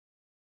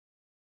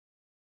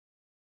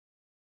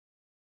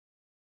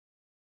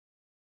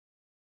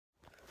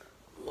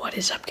What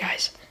is up,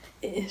 guys?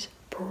 It is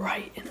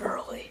bright and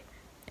early.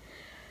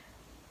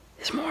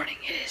 This morning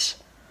it is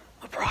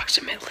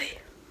approximately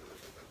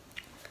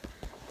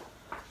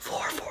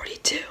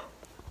 4:42.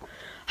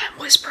 I'm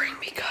whispering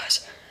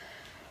because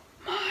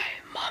my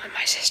mom and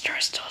my sister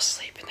are still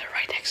asleep and they're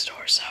right next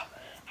door, so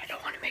I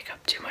don't want to make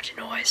up too much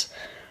noise.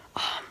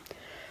 I'm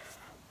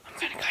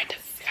gonna got a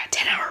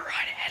 10-hour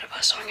ride ahead of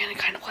us, so I'm gonna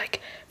kind of like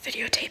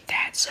videotape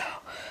that. So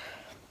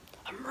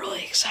I'm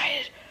really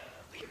excited.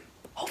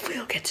 Hopefully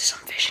we'll get to some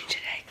fishing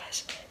today,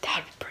 because that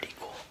would be pretty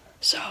cool.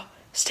 So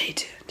stay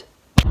tuned.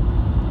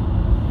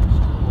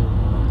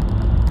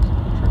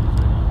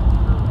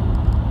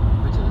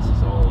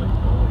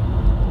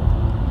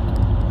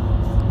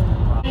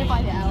 Video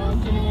by the hour.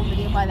 I'm doing a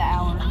video by the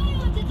hour.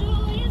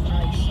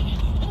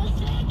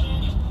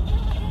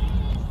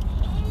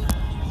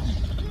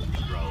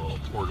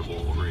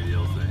 Portable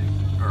radio thing,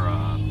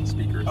 or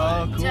speaker thing.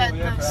 Oh, cool.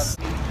 Yeah,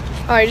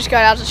 Alright, just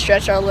got out to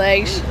stretch our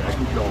legs.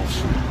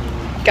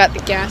 Got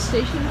the gas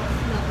station.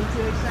 Nothing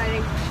too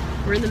exciting.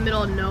 We're in the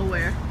middle of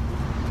nowhere.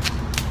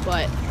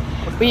 But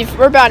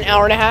we're about an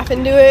hour and a half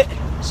into it.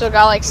 So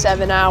got like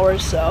 7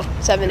 hours, so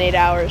 7-8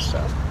 hours,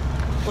 so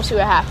we'll see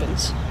what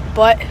happens.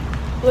 But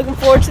looking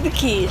forward to the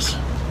Keys.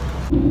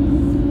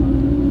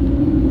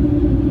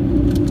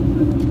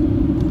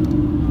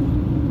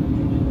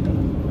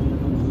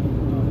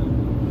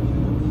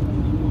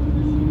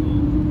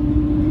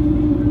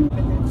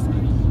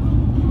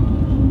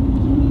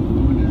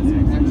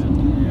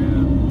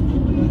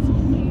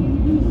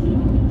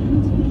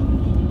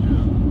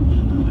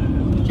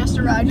 Just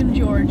arrived in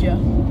Georgia.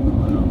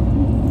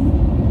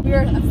 We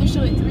are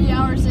officially 3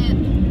 hours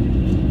in.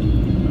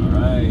 All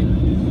right.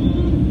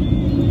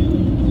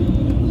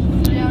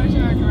 3 hours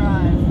in our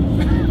drive.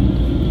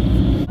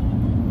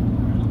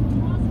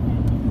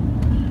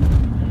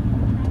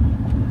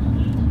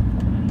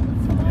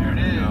 There it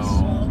is.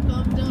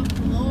 Welcome to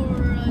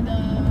Florida.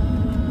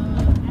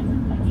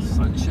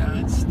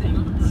 Sunshine State.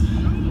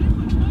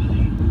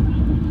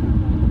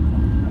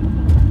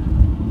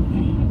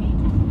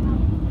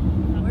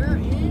 We're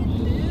in,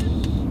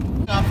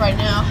 dude. Off right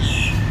now.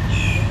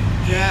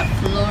 We're at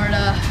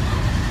Florida.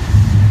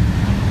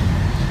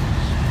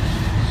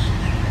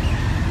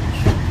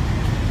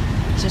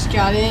 Just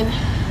got in.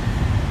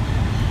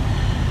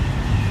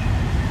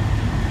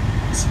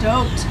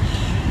 Stoked.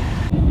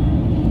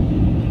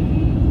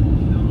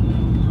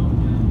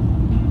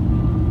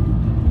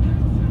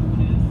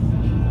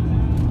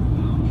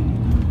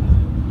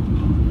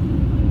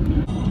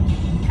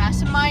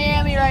 Passing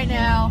Miami right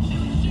now.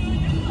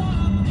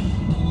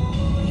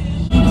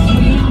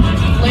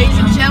 Ladies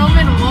and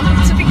gentlemen,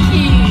 welcome to the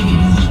Keys.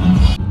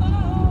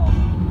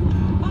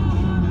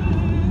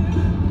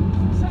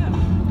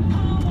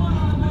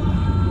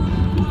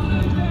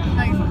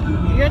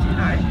 You good?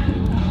 Alright.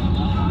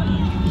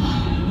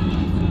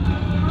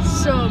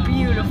 So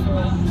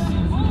beautiful.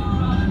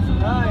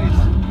 Nice.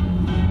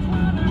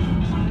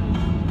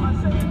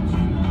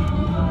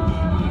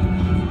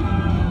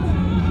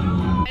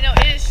 I know,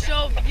 it is so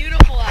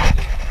beautiful out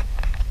here.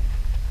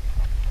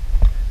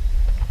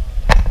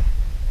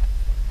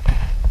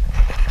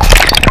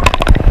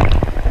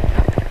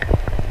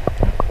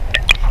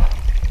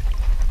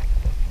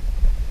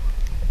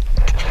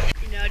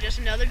 You know, just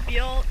another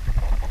beautiful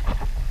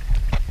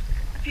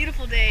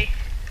day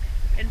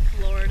in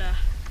Florida.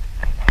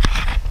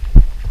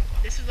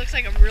 This looks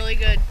like a really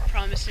good,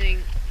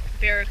 promising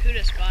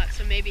barracuda spot,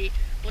 so maybe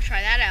we'll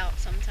try that out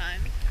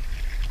sometime.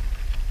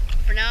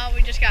 For now,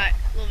 we just got a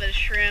little bit of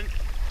shrimp,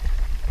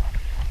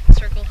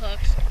 circle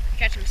hooks,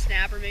 catch some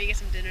snapper, maybe get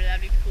some dinner.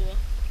 That'd be cool.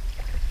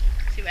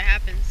 See what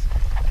happens.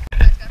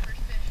 Guys, got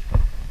first fish.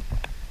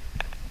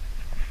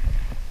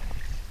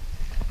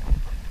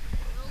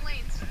 Little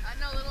lanes. I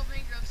know, little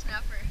mangrove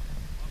snapper.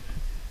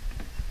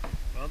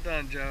 Well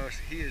done, Josh.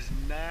 He is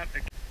not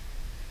a.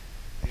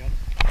 Yep.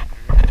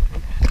 Nice.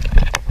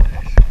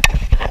 Guys,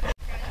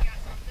 got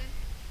something.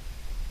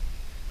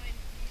 Playing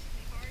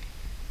decently hard.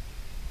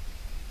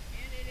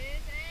 And it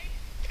is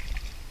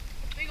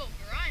a big old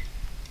grunt.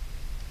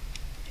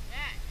 Look at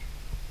that.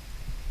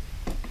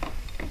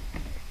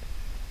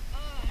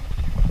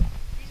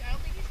 I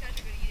don't think these guys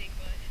are good eating,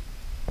 but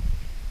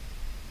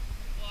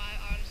well, I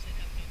honestly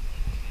have no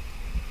clue.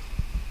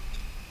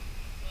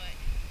 But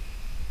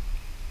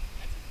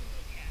that's a cool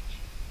little catch.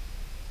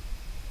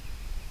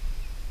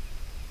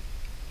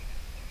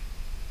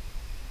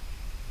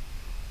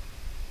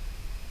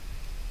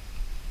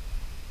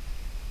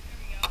 There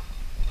we go.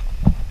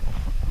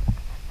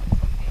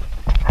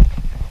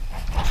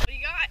 What do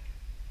you got?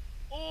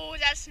 Oh,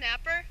 is that a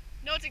snapper?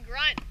 No, it's a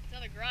grunt. It's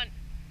another grunt.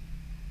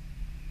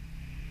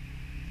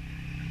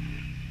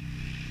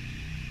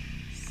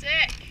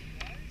 Sick.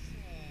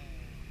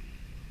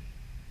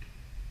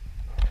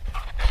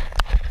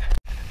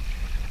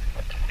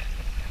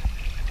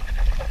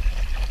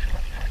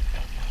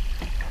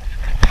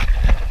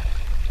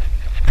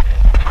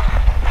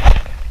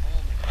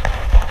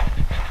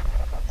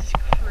 This is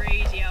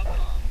crazy how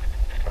calm.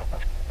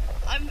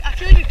 I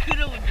feel like a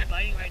kudo would be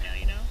biting right now,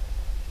 you know?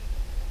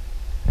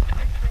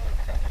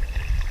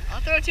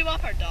 Throw two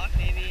off our dock,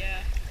 maybe,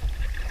 yeah.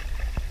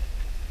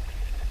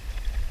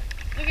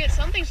 Look at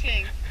something's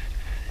getting.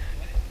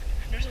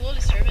 There's a little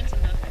disturbance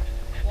in the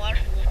water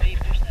from the little baby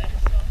fish that I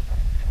just saw.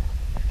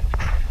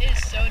 It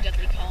is so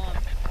deadly calm.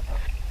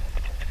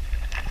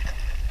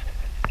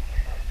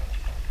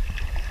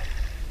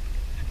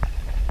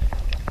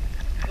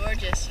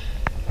 Gorgeous.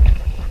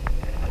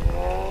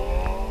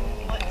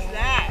 What's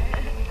that?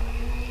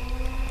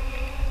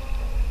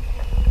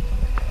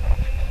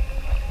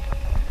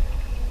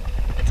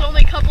 It's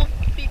only a couple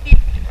feet deep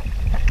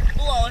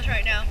below us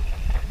right now.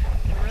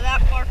 We're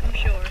that far from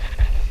shore.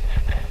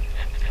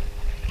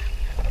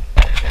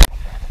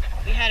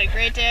 We had a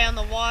great day on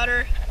the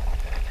water.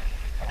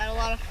 Had a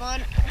lot of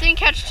fun. Didn't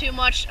catch too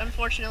much,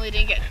 unfortunately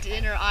didn't get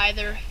dinner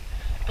either.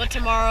 But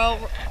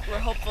tomorrow we're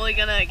hopefully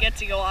gonna get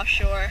to go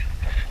offshore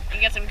and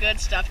get some good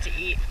stuff to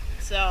eat.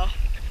 So,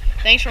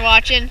 thanks for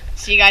watching.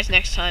 See you guys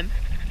next time.